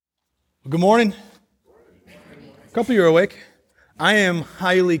Good morning. A couple of you are awake. I am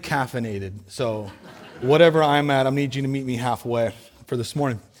highly caffeinated, so whatever I'm at, I need you to meet me halfway for this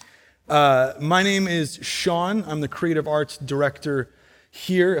morning. My name is Sean. I'm the creative arts director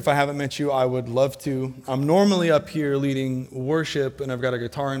here. If I haven't met you, I would love to. I'm normally up here leading worship, and I've got a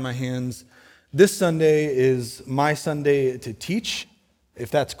guitar in my hands. This Sunday is my Sunday to teach. If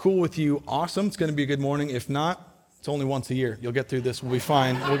that's cool with you, awesome. It's going to be a good morning. If not, it's only once a year. You'll get through this. We'll be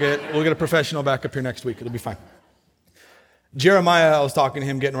fine. We'll get a professional back up here next week. It'll be fine. Jeremiah, I was talking to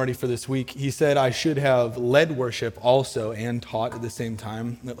him getting ready for this week. He said I should have led worship also and taught at the same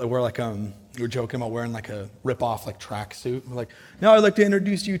time. We're like, we were joking about wearing like a rip-off like tracksuit. We're like, now I'd like to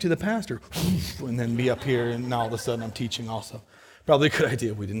introduce you to the pastor. And then be up here, and now all of a sudden I'm teaching also. Probably a good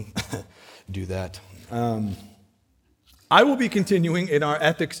idea if we didn't do that. I will be continuing in our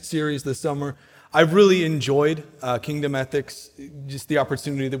ethics series this summer. I've really enjoyed Kingdom Ethics, just the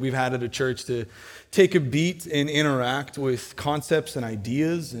opportunity that we've had at a church to take a beat and interact with concepts and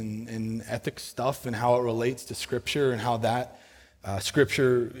ideas and ethics stuff and how it relates to Scripture and how that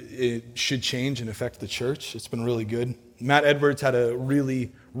Scripture it should change and affect the church. It's been really good. Matt Edwards had a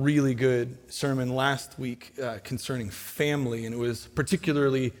really, really good sermon last week concerning family, and it was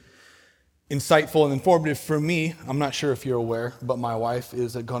particularly insightful and informative for me. I'm not sure if you're aware, but my wife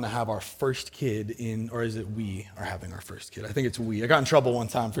is going to have our first kid or is it we are having our first kid? I think it's we. I got in trouble one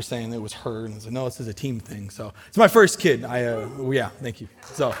time for saying it was her, and I said, no, this is a team thing. So it's my first kid. Yeah, thank you.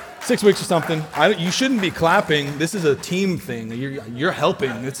 So 6 weeks or something. You shouldn't be clapping. This is a team thing. You're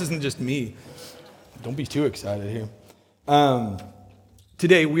helping. This isn't just me. Don't be too excited here.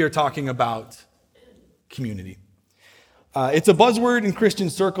 Today we are talking about community. It's a buzzword in Christian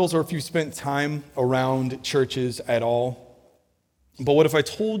circles, or if you've spent time around churches at all. But what if I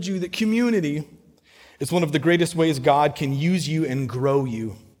told you that community is one of the greatest ways God can use you and grow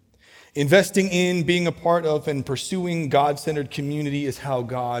you? Investing in, being a part of, and pursuing God-centered community is how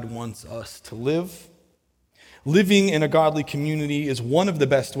God wants us to live. Living in a godly community is one of the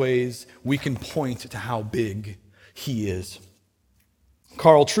best ways we can point to how big He is.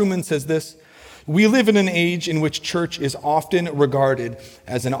 Carl Trueman says this: we live in an age in which church is often regarded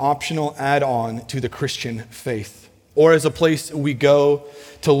as an optional add-on to the Christian faith, or as a place we go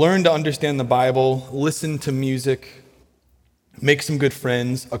to learn to understand the Bible, listen to music, make some good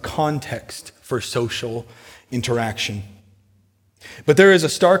friends, a context for social interaction. But there is a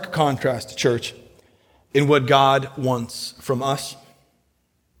stark contrast, church, in what God wants from us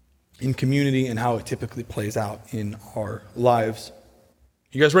in community and how it typically plays out in our lives.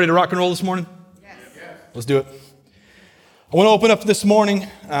 You guys ready to rock and roll this morning? Let's do it. I want to open up this morning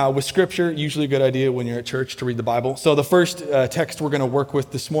with Scripture. Usually a good idea when you're at church to read the Bible. So the first text we're going to work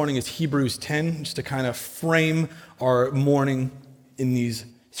with this morning is Hebrews 10, just to kind of frame our morning in these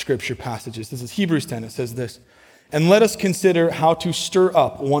Scripture passages. This is Hebrews 10. It says this: and let us consider how to stir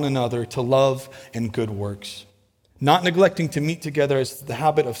up one another to love and good works, not neglecting to meet together as the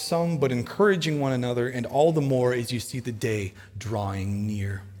habit of some, but encouraging one another, and all the more as you see the day drawing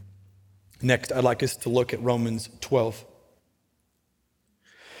near. Next, I'd like us to look at Romans 12.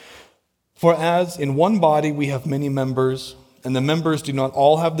 For as in one body we have many members, and the members do not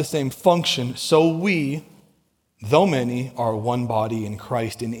all have the same function, so we, though many, are one body in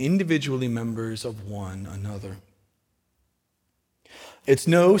Christ and individually members of one another. It's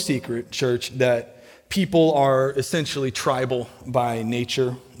no secret, church, that people are essentially tribal by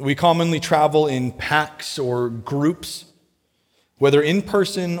nature. We commonly travel in packs or groups, whether in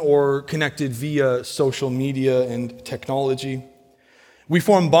person or connected via social media and technology. We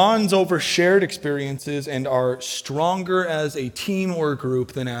form bonds over shared experiences and are stronger as a team or a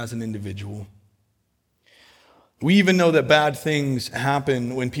group than as an individual. We even know that bad things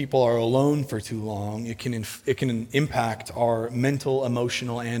happen when people are alone for too long. It can impact our mental,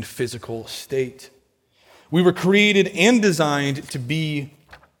 emotional, and physical state. We were created and designed to be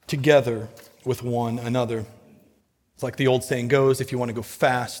together with one another. It's like the old saying goes, if you want to go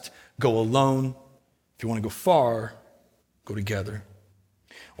fast, go alone. If you want to go far, go together.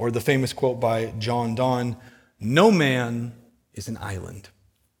 Or the famous quote by John Donne, no man is an island.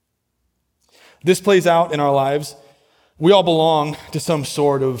 This plays out in our lives. We all belong to some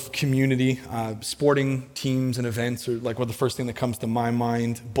sort of community. Sporting teams and events are like the first thing that comes to my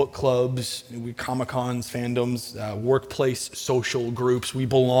mind. Book clubs, Comic-Cons, fandoms, workplace social groups. We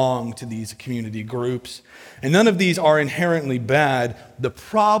belong to these community groups. And none of these are inherently bad. The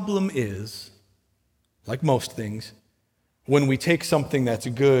problem is, like most things, when we take something that's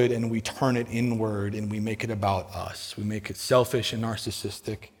good and we turn it inward and we make it about us. We make it selfish and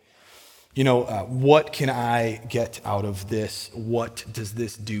narcissistic. What can I get out of this? What does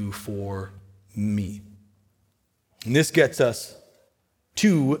this do for me? And this gets us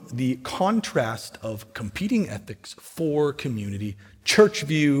to the contrast of competing ethics for community, church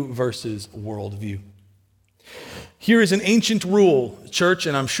view versus world view. Here is an ancient rule, church,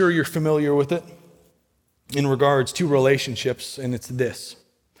 and I'm sure you're familiar with it in regards to relationships, and it's this.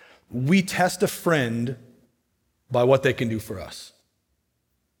 We test a friend by what they can do for us.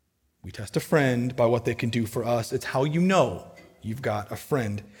 We test a friend by what they can do for us. It's how you know you've got a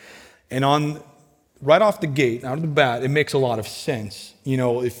friend. And right off the gate, out of the bat, it makes a lot of sense.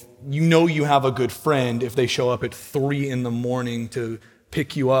 If you have a good friend, if they show up at 3 a.m. to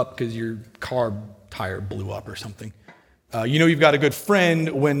pick you up because your car tire blew up or something. You've got a good friend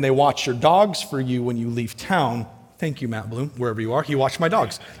when they watch your dogs for you when you leave town. Thank you, Matt Bloom, wherever you are. He watched my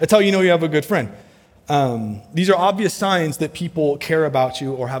dogs. That's how you know you have a good friend. These are obvious signs that people care about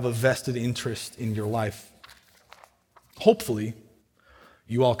you or have a vested interest in your life. Hopefully,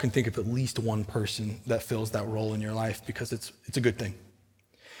 you all can think of at least one person that fills that role in your life because it's a good thing.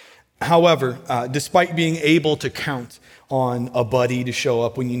 However, despite being able to count on a buddy to show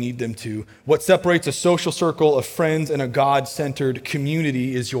up when you need them to, what separates a social circle of friends and a God-centered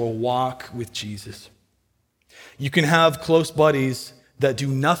community is your walk with Jesus. You can have close buddies that do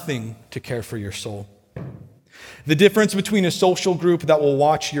nothing to care for your soul. The difference between a social group that will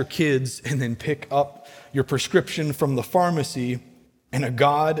watch your kids and then pick up your prescription from the pharmacy and a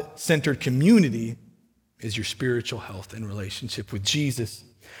God-centered community is your spiritual health and relationship with Jesus.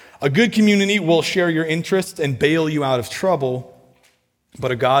 A good community will share your interests and bail you out of trouble,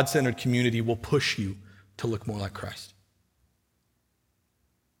 but a God-centered community will push you to look more like Christ.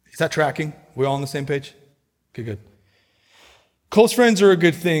 Is that tracking? We're all on the same page? Okay, good. Close friends are a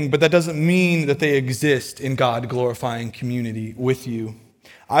good thing, but that doesn't mean that they exist in God-glorifying community with you.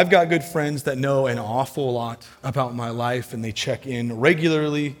 I've got good friends that know an awful lot about my life, and they check in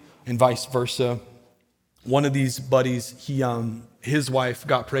regularly, and vice versa. One of these buddies, his wife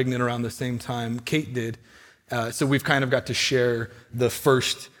got pregnant around the same time Kate did, so we've kind of got to share the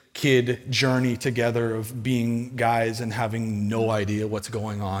first kid journey together of being guys and having no idea what's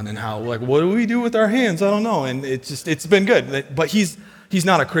going on and how, what do we do with our hands? I don't know. And it's been good. But he's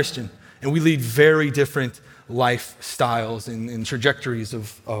not a Christian. And we lead very different lifestyles and trajectories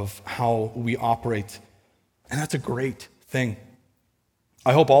of how we operate. And that's a great thing.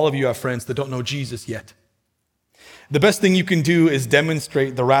 I hope all of you have friends that don't know Jesus yet. The best thing you can do is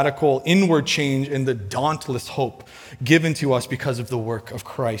demonstrate the radical inward change and the dauntless hope given to us because of the work of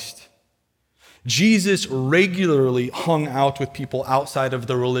Christ. Jesus regularly hung out with people outside of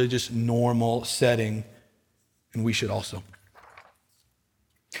the religious normal setting, and we should also.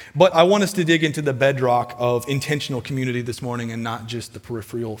 But I want us to dig into the bedrock of intentional community this morning and not just the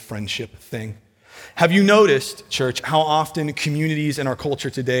peripheral friendship thing. Have you noticed, church, how often communities in our culture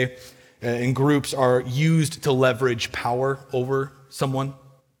today and groups are used to leverage power over someone,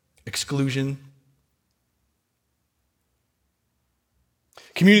 exclusion?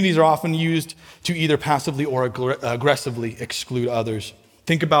 Communities are often used to either passively or aggressively exclude others.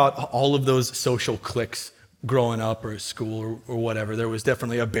 Think about all of those social cliques growing up or at school or whatever. There was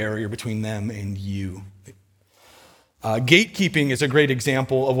definitely a barrier between them and you. Gatekeeping is a great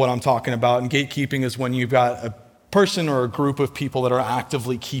example of what I'm talking about. And gatekeeping is when you've got a person or a group of people that are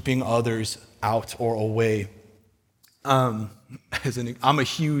actively keeping others out or away. I'm a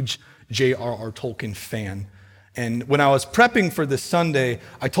huge J.R.R. Tolkien fan. And when I was prepping for this Sunday,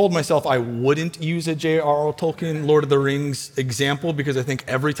 I told myself I wouldn't use a J.R.R. Tolkien Lord of the Rings example because I think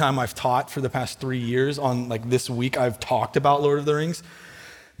every time I've taught for the past 3 years on this week, I've talked about Lord of the Rings.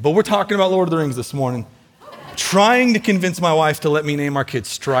 But we're talking about Lord of the Rings this morning. Trying to convince my wife to let me name our kid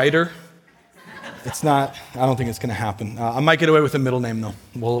Strider. I don't think it's going to happen. I might get away with a middle name, though.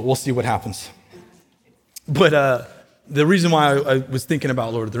 We'll see what happens. But the reason why I was thinking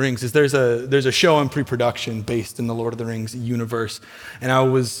about Lord of the Rings is there's a show in pre-production based in the Lord of the Rings universe. And I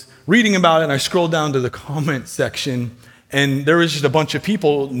was reading about it, and I scrolled down to the comment section, and there was just a bunch of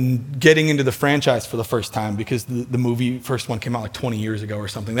people getting into the franchise for the first time because the first one came out 20 years ago or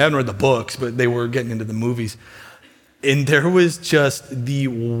something. They hadn't read the books, but they were getting into the movies. And there was just the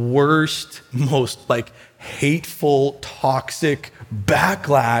worst, most hateful, toxic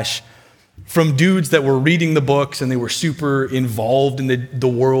backlash from dudes that were reading the books and they were super involved in the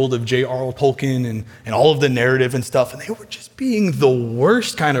world of J.R.R. Tolkien and all of the narrative and stuff. And they were just being the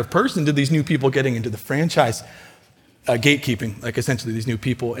worst kind of person to these new people getting into the franchise. Gatekeeping, essentially these new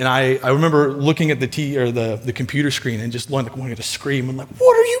people. And I remember looking at the computer screen and just wanting to scream. I'm like,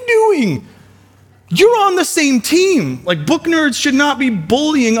 what are you doing? You're on the same team. Like, book nerds should not be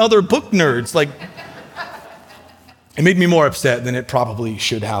bullying other book nerds. Like, it made me more upset than it probably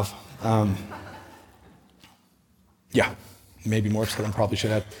should have. Yeah, maybe more upset than I probably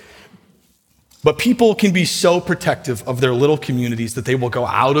should have. But people can be so protective of their little communities that they will go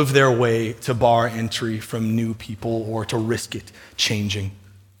out of their way to bar entry from new people or to risk it changing.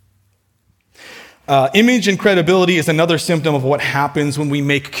 Image and credibility is another symptom of what happens when we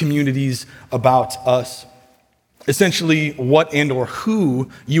make communities about us. Essentially, what and or who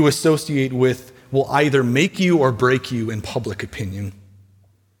you associate with will either make you or break you in public opinion.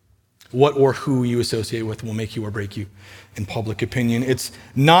 What or who you associate with will make you or break you in public opinion. It's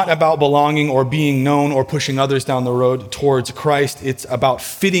not about belonging or being known or pushing others down the road towards Christ. It's about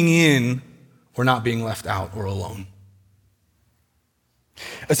fitting in or not being left out or alone.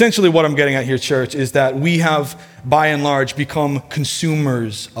 Essentially, what I'm getting at here, church, is that we have, by and large, become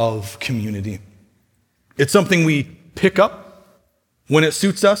consumers of community. It's something we pick up when it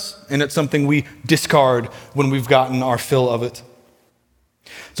suits us, and it's something we discard when we've gotten our fill of it.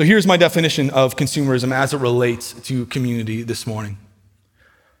 So here's my definition of consumerism as it relates to community this morning.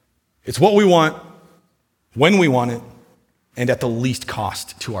 It's what we want, when we want it, and at the least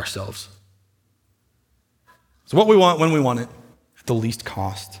cost to ourselves. It's what we want, when we want it, at the least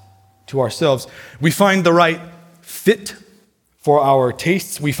cost to ourselves. We find the right fit for our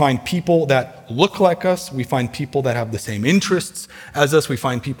tastes. We find people that look like us. We find people that have the same interests as us. We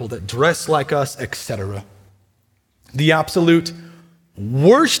find people that dress like us, etc. The absolute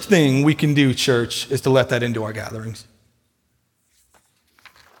worst thing we can do, church, is to let that into our gatherings.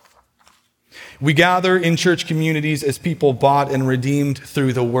 We gather in church communities as people bought and redeemed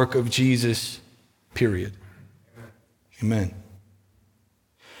through the work of Jesus, period. Amen.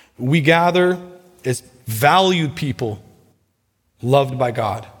 We gather as valued people loved by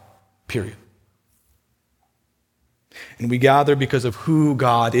God, period. And we gather because of who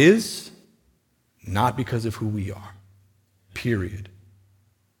God is, not because of who we are, period.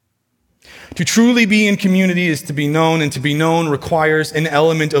 To truly be in community is to be known, and to be known requires an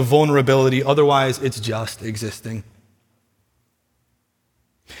element of vulnerability. Otherwise, it's just existing.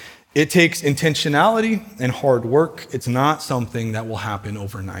 It takes intentionality and hard work. It's not something that will happen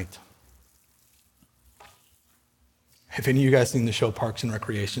overnight. Have any of you guys seen the show Parks and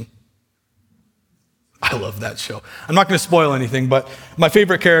Recreation? I love that show. I'm not going to spoil anything, but my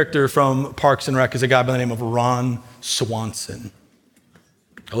favorite character from Parks and Rec is a guy by the name of Ron Swanson.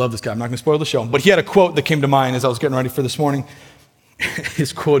 I love this guy. I'm not going to spoil the show. But he had a quote that came to mind as I was getting ready for this morning.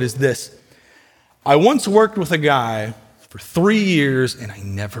 His quote is this: "I once worked with a guy for 3 years and I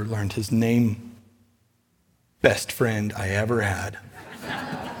never learned his name. Best friend I ever had.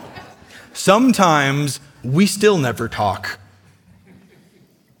 Sometimes we still never talk."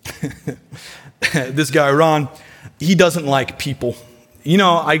 This guy, Ron, he doesn't like people. You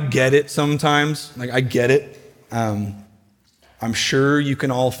know, I get it sometimes. Like, I get it. I'm sure you can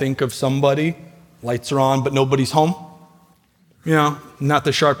all think of somebody, lights are on, but nobody's home. You know, not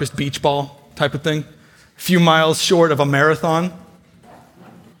the sharpest beach ball type of thing. A few miles short of a marathon.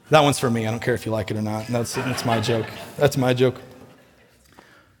 That one's for me. I don't care if you like it or not. That's my joke. That's my joke.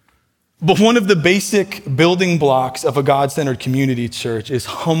 But one of the basic building blocks of a God-centered community, church, is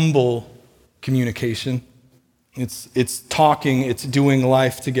humble communication. It's talking, it's doing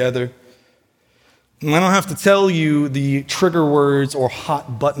life together. And I don't have to tell you the trigger words or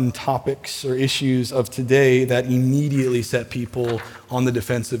hot button topics or issues of today that immediately set people on the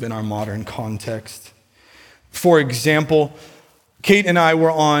defensive in our modern context. For example, Kate and I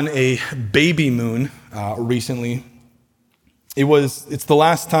were on a baby moon recently. It's the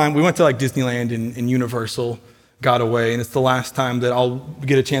last time we went to like Disneyland and Universal, got away, and it's the last time that I'll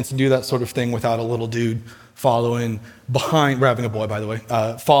get a chance to do that sort of thing without a little dude following behind. We're having a boy, by the way,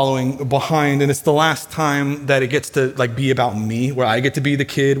 following behind, and it's the last time that it gets to like be about me, where I get to be the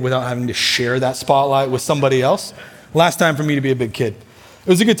kid without having to share that spotlight with somebody else. Last time for me to be a big kid. It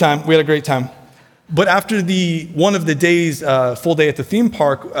was a good time. We had a great time. But after one of the days, full day at the theme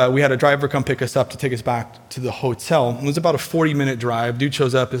park, we had a driver come pick us up to take us back to the hotel. It was about a 40-minute drive. Dude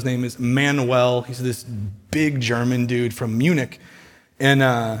shows up. His name is Manuel. He's this big German dude from Munich. And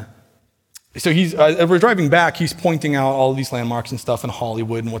so as we're driving back, he's pointing out all of these landmarks and stuff in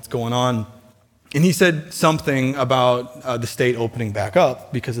Hollywood and what's going on. And he said something about the state opening back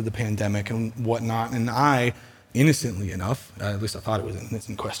up because of the pandemic and whatnot. And I, innocently enough, at least I thought it was an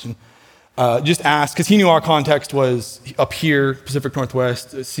innocent question, just asked, because he knew our context was up here, Pacific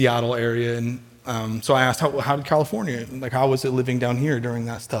Northwest, Seattle area. And so I asked, how did California, like how was it living down here during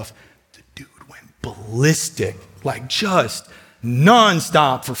that stuff? The dude went ballistic, like just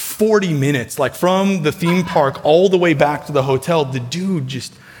nonstop for 40 minutes, like from the theme park all the way back to the hotel. The dude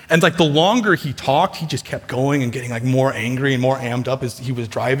just, and like the longer he talked, he just kept going and getting like more angry and more amped up as he was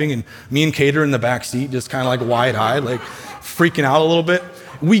driving. And me and Kate are in the back seat, just kind of like wide-eyed, like freaking out a little bit.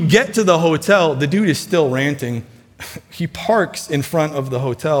 We get to the hotel, the dude is still ranting. He parks in front of the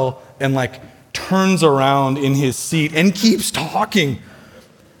hotel and like turns around in his seat and keeps talking.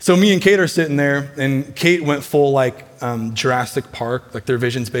 So me and Kate are sitting there, and Kate went full like Jurassic Park, like their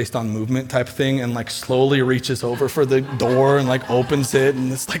vision's based on movement type thing, and like slowly reaches over for the door and like opens it,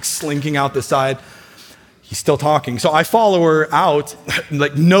 and it's like slinking out the side. He's still talking. So I follow her out,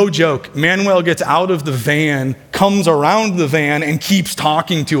 like no joke. Manuel gets out of the van, comes around the van, and keeps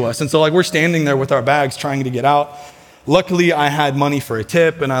talking to us. And so like we're standing there with our bags trying to get out. Luckily, I had money for a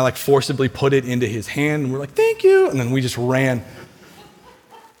tip, and I like forcibly put it into his hand, and we're like, thank you. And then we just ran.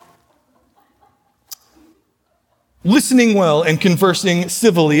 Listening well and conversing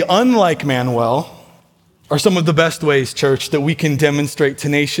civilly, unlike Manuel, are some of the best ways, church, that we can demonstrate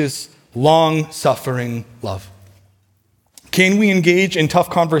tenacious, long-suffering love. Can we engage in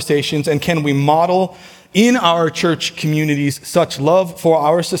tough conversations, and can we model in our church communities such love for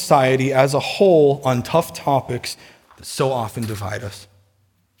our society as a whole on tough topics that so often divide us?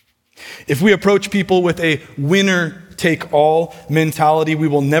 If we approach people with a winner-take-all mentality, we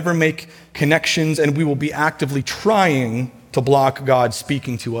will never make connections, and we will be actively trying to block God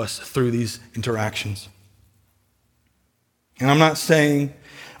speaking to us through these interactions. And I'm not saying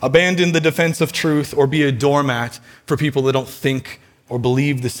abandon the defense of truth or be a doormat for people that don't think or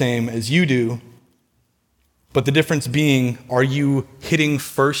believe the same as you do. But the difference being, are you hitting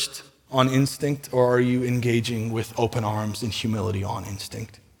first on instinct, or are you engaging with open arms and humility on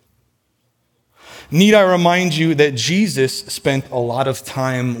instinct? Need I remind you that Jesus spent a lot of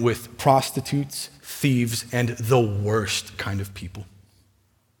time with prostitutes, thieves, and the worst kind of people?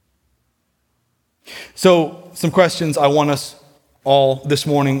 So, some questions I want us all this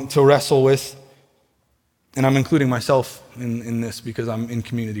morning to wrestle with, and I'm including myself in this because I'm in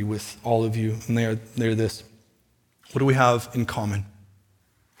community with all of you, and they're this. What do we have in common?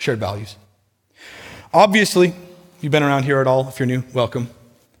 Shared values. Obviously, if you've been around here at all, if you're new, welcome.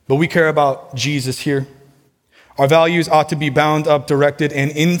 But we care about Jesus here. Our values ought to be bound up, directed, and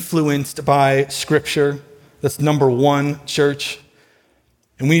influenced by Scripture. That's number one, church.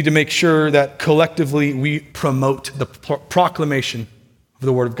 And we need to make sure that collectively we promote the proclamation of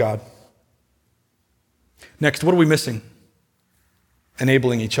the Word of God. Next, what are we missing?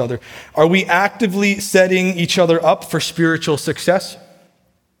 Enabling each other. Are we actively setting each other up for spiritual success?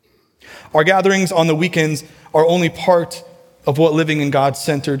 Our gatherings on the weekends are only part of what living in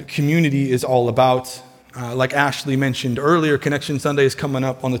God-centered community is all about. Like Ashley mentioned earlier, Connection Sunday is coming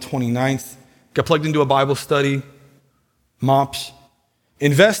up on the 29th. Get plugged into a Bible study, MOPS.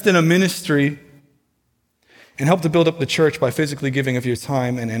 Invest in a ministry and help to build up the church by physically giving of your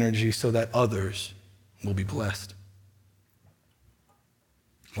time and energy so that others will be blessed.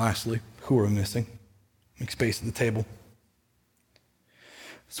 Lastly, who are we missing? Make space at the table.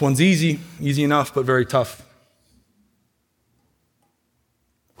 This one's easy enough, but very tough.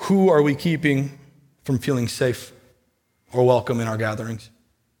 Who are we keeping from feeling safe or welcome in our gatherings?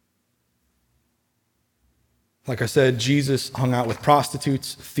 Like I said, Jesus hung out with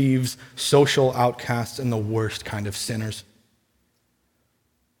prostitutes, thieves, social outcasts, and the worst kind of sinners.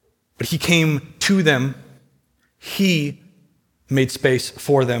 But he came to them. He made space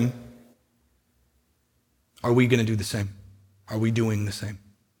for them. Are we going to do the same? Are we doing the same?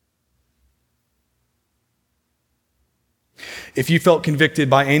 If you felt convicted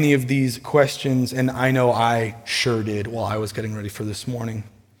by any of these questions, and I know I sure did while I was getting ready for this morning,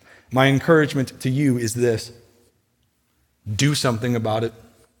 my encouragement to you is this: do something about it.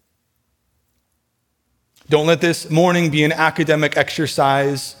 Don't let this morning be an academic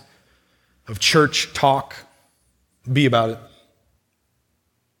exercise of church talk. Be about it.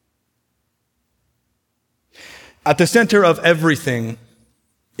 At the center of everything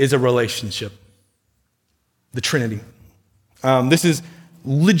is a relationship, the Trinity. This is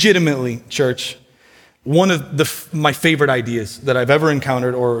legitimately, church, one of my favorite ideas that I've ever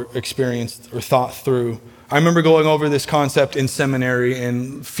encountered or experienced or thought through. I remember going over this concept in seminary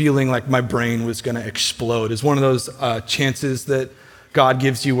and feeling like my brain was going to explode. It's one of those chances that God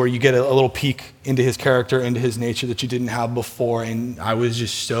gives you where you get a little peek into his character, into his nature that you didn't have before. And I was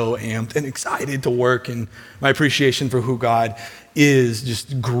just so amped and excited to work, and my appreciation for who God is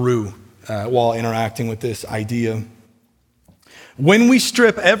just grew while interacting with this idea. When we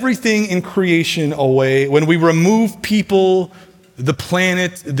strip everything in creation away, when we remove people, the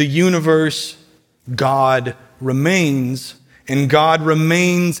planet, the universe, God remains, and God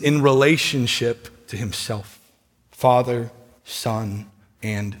remains in relationship to himself, Father, Son,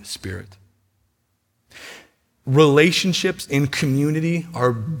 and Spirit. Relationships in community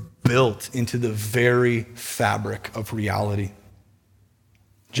are built into the very fabric of reality.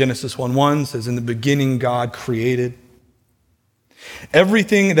 Genesis 1:1 says, "In the beginning God created."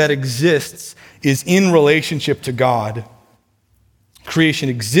 Everything that exists is in relationship to God. Creation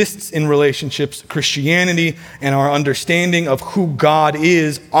exists in relationships. Christianity and our understanding of who God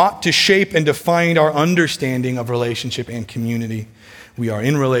is ought to shape and define our understanding of relationship and community. We are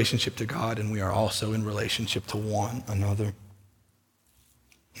in relationship to God, and we are also in relationship to one another.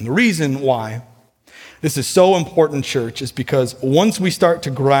 And the reason why this is so important, church, is because once we start to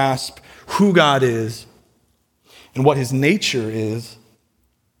grasp who God is and what his nature is,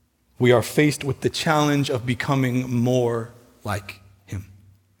 we are faced with the challenge of becoming more like him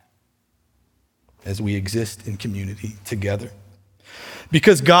as we exist in community together.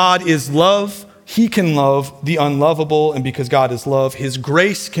 Because God is love, he can love the unlovable, and because God is love, his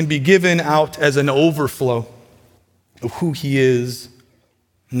grace can be given out as an overflow of who he is,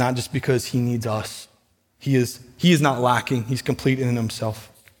 not just because he needs us. He is not lacking. He's complete in himself.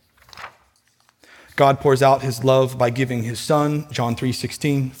 God pours out his love by giving his Son, John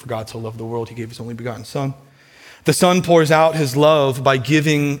 3:16, "For God so loved the world, he gave his only begotten Son." The Son pours out his love by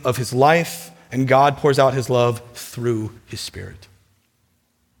giving of his life, and God pours out his love through his Spirit.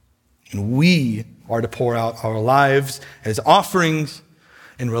 And we are to pour out our lives as offerings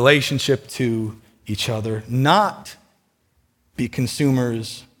in relationship to each other, not be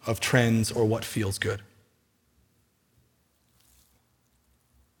consumers of trends or what feels good.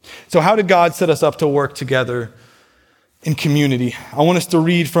 So how did God set us up to work together in community? I want us to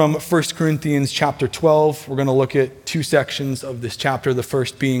read from 1 Corinthians chapter 12. We're going to look at two sections of this chapter, the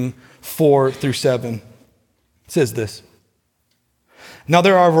first being 4 through 7. It says this: "Now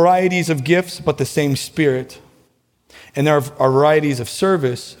there are varieties of gifts, but the same Spirit. And there are varieties of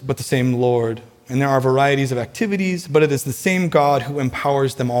service, but the same Lord. And there are varieties of activities, but it is the same God who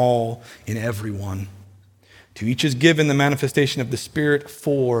empowers them all in everyone. To each is given the manifestation of the Spirit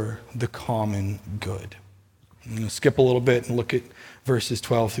for the common good." I'm going to skip a little bit and look at verses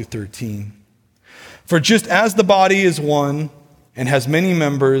 12 through 13. "For just as the body is one and has many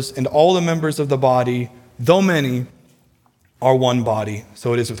members, and all the members of the body, though many, are one body,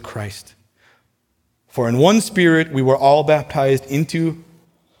 so it is with Christ. For in one Spirit we were all baptized into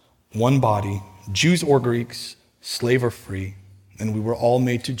one body, Jews or Greeks, slave or free, and we were all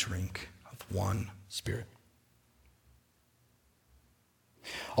made to drink of one Spirit."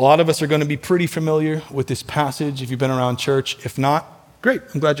 A lot of us are going to be pretty familiar with this passage if you've been around church. If not, great,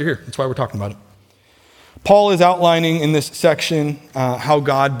 I'm glad you're here. That's why we're talking about it. Paul is outlining in this section how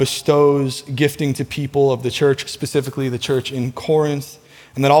God bestows gifting to people of the church, specifically the church in Corinth,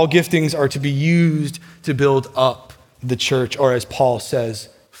 and that all giftings are to be used to build up the church, or as Paul says,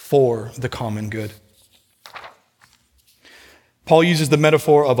 for the common good. Paul uses the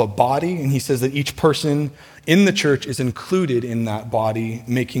metaphor of a body, and he says that each person in the church is included in that body,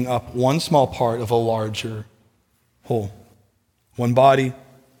 making up one small part of a larger whole. One body,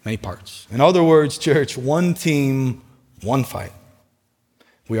 many parts. In other words, church, one team, one fight.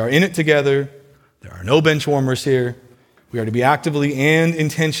 We are in it together. There are no bench warmers here. We are to be actively and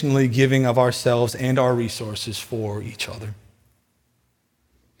intentionally giving of ourselves and our resources for each other.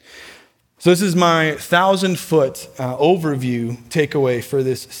 So this is my 1,000-foot overview takeaway for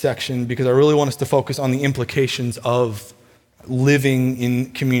this section, because I really want us to focus on the implications of living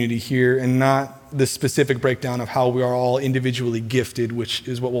in community here and not the specific breakdown of how we are all individually gifted, which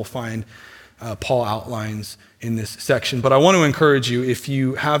is what we'll find Paul outlines in this section. But I want to encourage you, if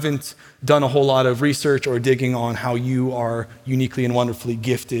you haven't done a whole lot of research or digging on how you are uniquely and wonderfully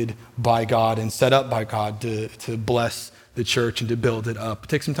gifted by God and set up by God to bless the church and to build it up,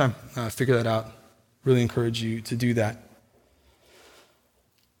 take some time, figure that out. Really encourage you to do that.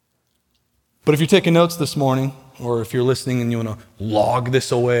 But if you're taking notes this morning, or if you're listening and you want to log this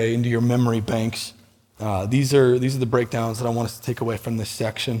away into your memory banks, these are the breakdowns that I want us to take away from this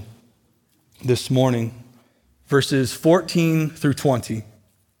section this morning. Verses 14 through 20.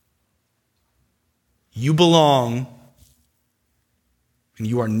 You belong and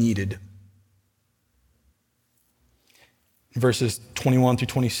you are needed. Verses 21 through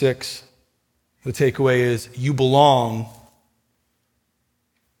 26, the takeaway is you belong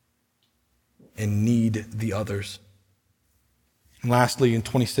and need the others. And lastly, in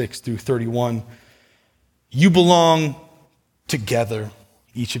 26 through 31, you belong together,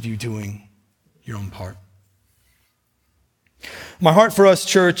 each of you doing your own part. My heart for us,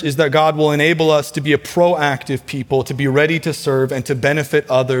 church, is that God will enable us to be a proactive people, to be ready to serve and to benefit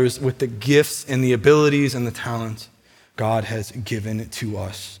others with the gifts and the abilities and the talents God has given to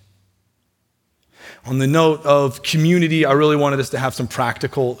us. On the note of community, I really wanted us to have some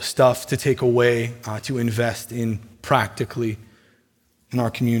practical stuff to take away, to invest in practically in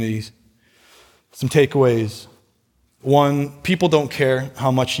our communities. Some takeaways. One, people don't care how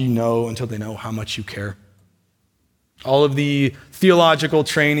much you know until they know how much you care. All of the theological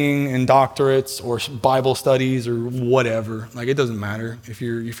training and doctorates or Bible studies or whatever, like it doesn't matter if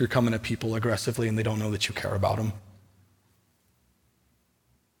you're coming at people aggressively and they don't know that you care about them.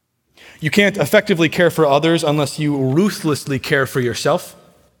 You can't effectively care for others unless you ruthlessly care for yourself.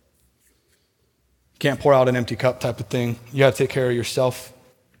 Can't pour out an empty cup type of thing. You got to take care of yourself.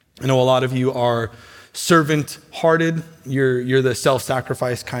 I know a lot of you are servant-hearted. You're the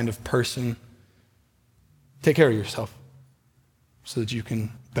self-sacrifice kind of person. Take care of yourself so that you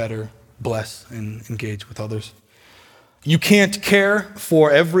can better bless and engage with others. You can't care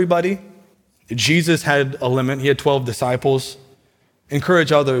for everybody. Jesus had a limit. He had 12 disciples.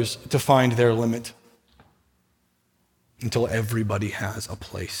 Encourage others to find their limit until everybody has a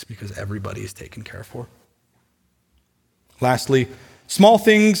place, because everybody is taken care for. Lastly, small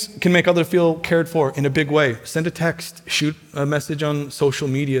things can make others feel cared for in a big way. Send a text, shoot a message on social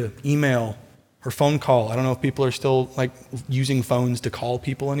media, email, or phone call. I don't know if people are still using phones to call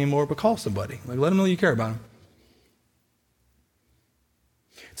people anymore, but call somebody. Let them know you care about them.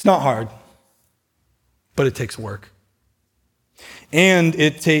 It's not hard, but it takes work. And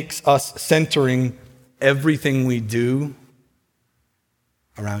it takes us centering everything we do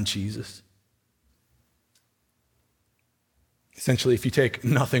around Jesus. Essentially, if you take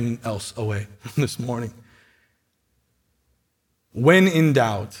nothing else away this morning, when in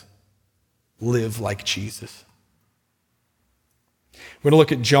doubt, live like Jesus. We're going to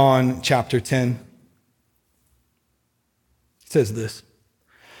look at John chapter 10. It says this: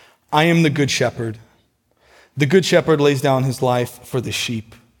 I am the good shepherd. The good shepherd lays down his life for the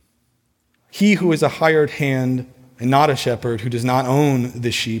sheep. He who is a hired hand and not a shepherd, who does not own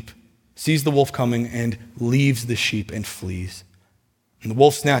the sheep, sees the wolf coming and leaves the sheep and flees. And the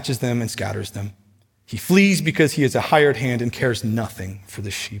wolf snatches them and scatters them. He flees because he is a hired hand and cares nothing for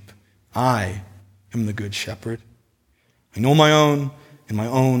the sheep. I am the good shepherd. I know my own, and my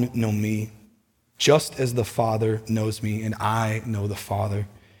own know me, just as the Father knows me, and I know the Father,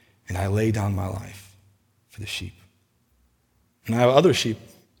 and I lay down my life for the sheep. And I have other sheep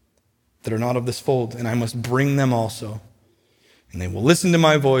that are not of this fold, and I must bring them also. And they will listen to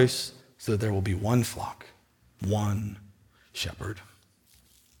my voice, so that there will be one flock, one shepherd.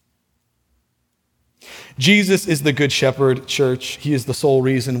 Jesus is the good shepherd, church. He is the sole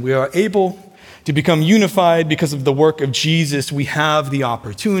reason we are able to become unified. Because of the work of Jesus, we have the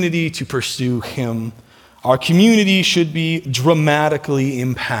opportunity to pursue him. Our community should be dramatically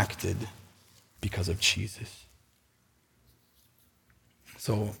impacted because of Jesus.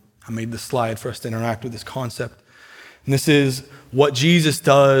 So I made this slide for us to interact with this concept. And this is what Jesus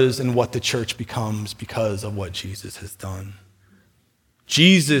does and what the church becomes because of what Jesus has done.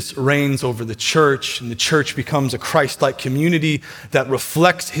 Jesus reigns over the church, and the church becomes a Christ-like community that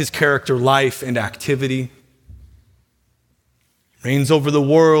reflects his character, life, and activity. Reigns over the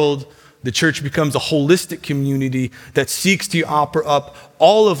world. The church becomes a holistic community that seeks to offer up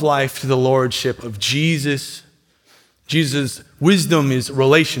all of life to the lordship of Jesus. Jesus' wisdom is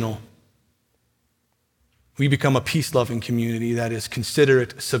relational. We become a peace-loving community that is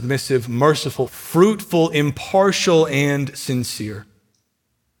considerate, submissive, merciful, fruitful, impartial, and sincere.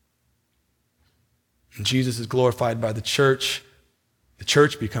 And Jesus is glorified by the church. The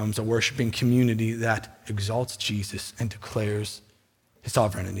church becomes a worshiping community that exalts Jesus and declares his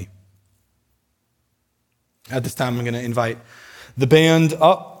sovereignty. At this time, I'm going to invite the band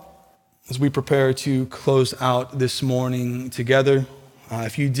up as we prepare to close out this morning together.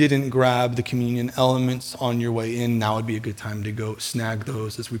 If you didn't grab the communion elements on your way in, now would be a good time to go snag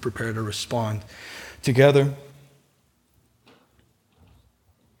those as we prepare to respond together.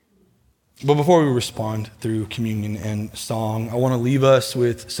 But before we respond through communion and song, I want to leave us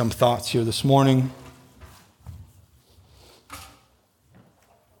with some thoughts here this morning.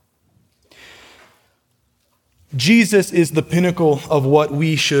 Jesus is the pinnacle of what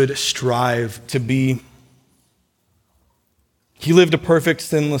we should strive to be. He lived a perfect,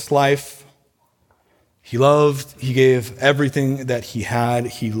 sinless life. He loved, he gave everything that he had.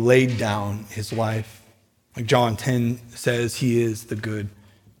 He laid down his life. Like John 10 says, he is the good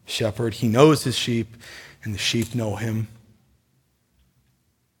shepherd. He knows his sheep, and the sheep know him.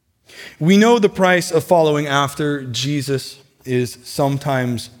 We know the price of following after Jesus. is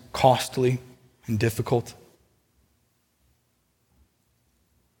sometimes costly and difficult.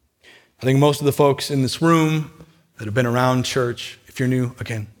 I think most of the folks in this room that have been around church, if you're new,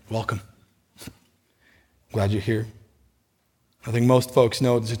 again, welcome. Glad you're here. I think most folks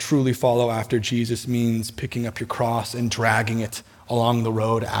know that to truly follow after Jesus means picking up your cross and dragging it along the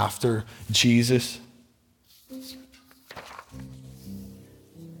road after Jesus.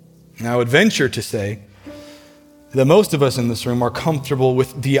 And I would venture to say that most of us in this room are comfortable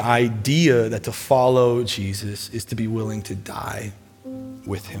with the idea that to follow Jesus is to be willing to die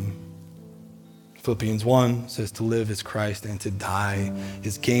with him. Philippians 1 says to live is Christ and to die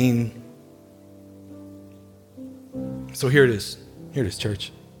is gain. So here it is. Here it is,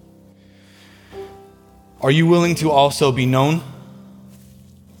 church. Are you willing to also be known?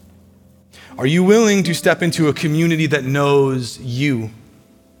 Are you willing to step into a community that knows you?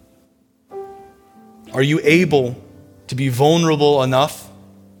 Are you able to be vulnerable enough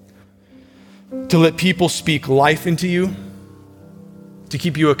to let people speak life into you? To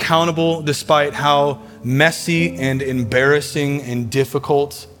keep you accountable despite how messy and embarrassing and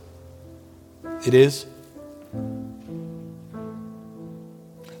difficult it is?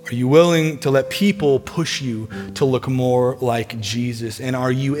 Are you willing to let people push you to look more like Jesus? And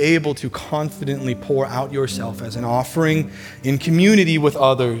are you able to confidently pour out yourself as an offering in community with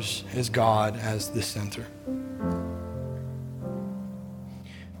others as God as the center?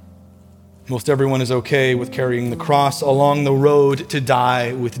 Most everyone is okay with carrying the cross along the road to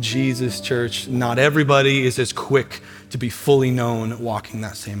die with Jesus, church. Not everybody is as quick to be fully known walking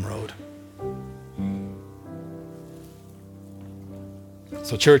that same road.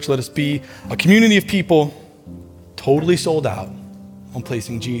 So, church, let us be a community of people totally sold out on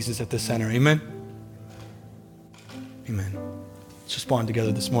placing Jesus at the center. Amen? Amen. Let's respond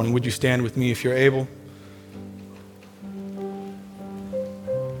together this morning. Would you stand with me if you're able?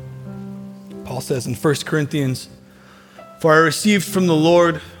 Paul says in 1 Corinthians, "For I received from the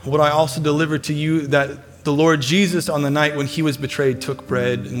Lord what I also delivered to you, that the Lord Jesus on the night when he was betrayed took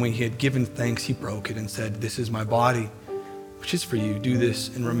bread, and when he had given thanks, he broke it and said, 'This is my body, which is for you. Do this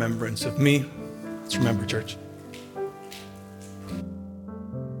in remembrance of me.'" Let's remember, church.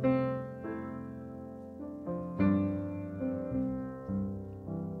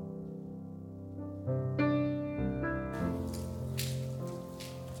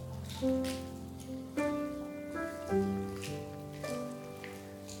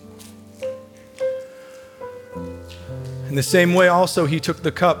 In the same way also he took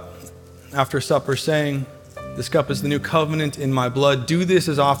the cup after supper, saying, "This cup is the new covenant in my blood. Do this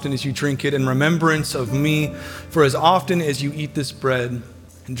as often as you drink it in remembrance of me. For as often as you eat this bread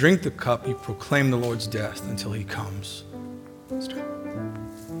and drink the cup, you proclaim the Lord's death until he comes." Let's pray.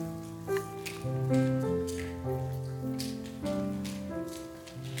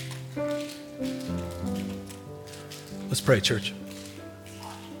 Let's pray, church.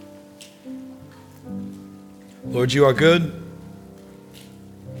 Lord, you are good.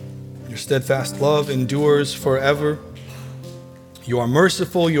 Your steadfast love endures forever. You are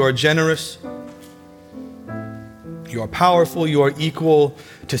merciful. You are generous. You are powerful. You are equal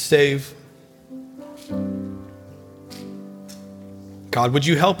to save. God, would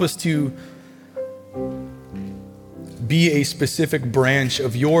you help us to be a specific branch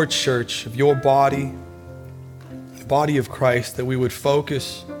of your church, of your body, the body of Christ, that we would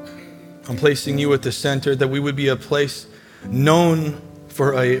focus on placing you at the center, that we would be a place known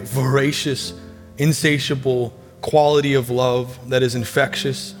for a voracious, insatiable quality of love that is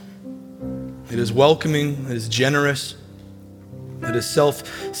infectious, it is welcoming, it is generous, it is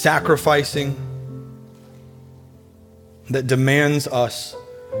self-sacrificing, that demands us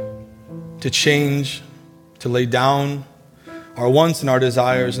to change, to lay down our wants and our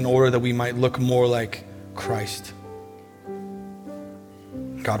desires in order that we might look more like Christ.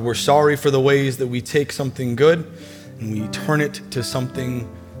 God, we're sorry for the ways that we take something good and we turn it to something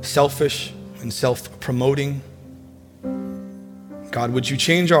selfish and self-promoting. God, would you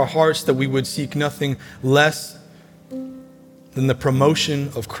change our hearts that we would seek nothing less than the promotion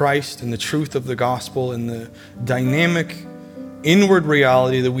of Christ and the truth of the gospel and the dynamic inward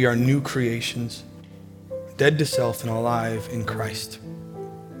reality that we are new creations, dead to self and alive in Christ.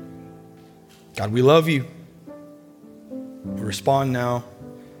 God, we love you. We respond now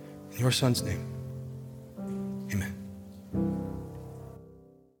in your Son's name.